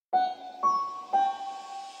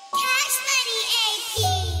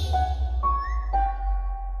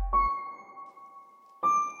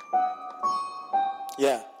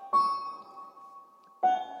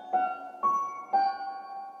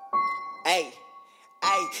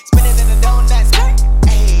spinning in the donut skirt.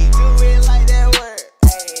 Ayy, do it like that word.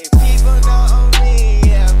 Ayy, people know me,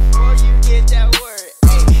 yeah, before you get that word.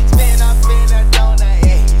 Ayy, spin off in a donut.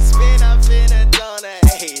 Ayy, spin off in a donut.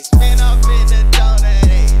 Ayy, spin off in a donut.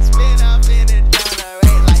 Ayy, spin off in a donut.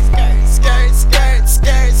 Ayy, like skirt, skirt,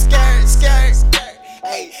 skirt, skirt, skirt, skirt, skirt.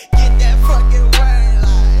 Ayy, get that fucking word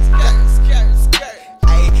like skirt, skirt, skirt.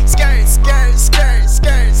 Ayy, skirt, skirt, skirt,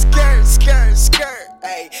 skirt, skirt, skirt, skirt.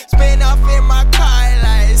 Ayy, spin off in my car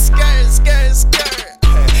like skirt, skirt, skirt.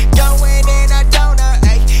 Going in a donut,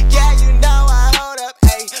 ayy, yeah, you know I hold up,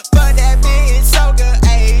 ayy, but that bitch is so good,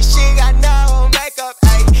 ayy, she got no makeup,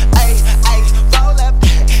 ayy, ayy, ayy, roll up,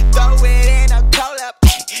 throw it in a cold up,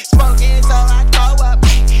 ayy, smoking so I go up,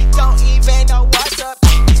 ayy, don't even know what's up,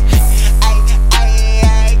 ayy, ayy,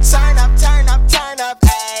 ayy, turn up, turn up, turn up,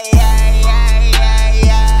 ayy, ayy, ayy, ayy,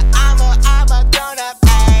 yeah, I'm a grown up,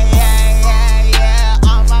 ayy, ayy, ayy, yeah,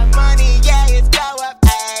 all my money, yeah, it's go up,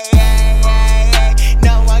 ayy, ayy, ayy, ayy,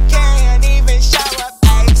 no one can even show up,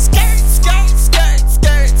 ayy, skirt, skirt, skirt,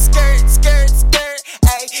 skirt, skirt, skirt, skirt,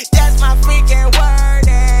 ayy, that's my freaking word,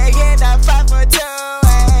 ayy, in the 5 for 2,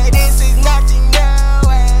 ayy, this is nothing new,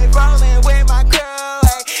 ayy, rolling with my crew,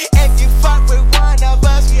 ayy, if you fuck with one of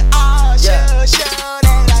us, we all shoot,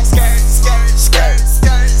 ayy, like skirt, skirt, skirt,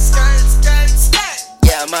 skirt, skirt, skirt, skirt.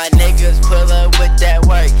 Yeah, my niggas pull up with that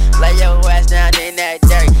work. Lay your ass down in that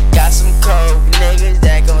dirt. Got some cold niggas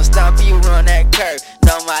that gon' stomp you on that curb.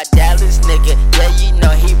 Know my Dallas nigga, yeah, you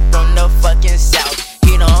know he from the fucking south.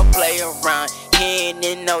 He don't play around, he ain't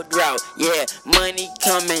in no drought. Yeah, money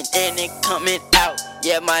coming in and coming out.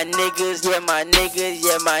 Yeah, my niggas, yeah, my niggas,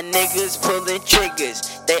 yeah, my niggas pulling triggers.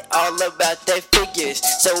 They all about their figures.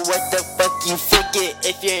 So what the fuck you figure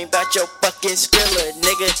if you ain't about your fucking skrilla,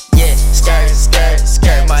 nigga? Yeah, skirt, skirt,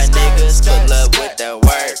 skirt. My niggas pull up with the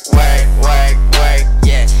work, work, work, work.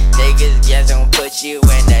 Yeah, niggas just gon' put you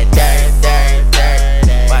in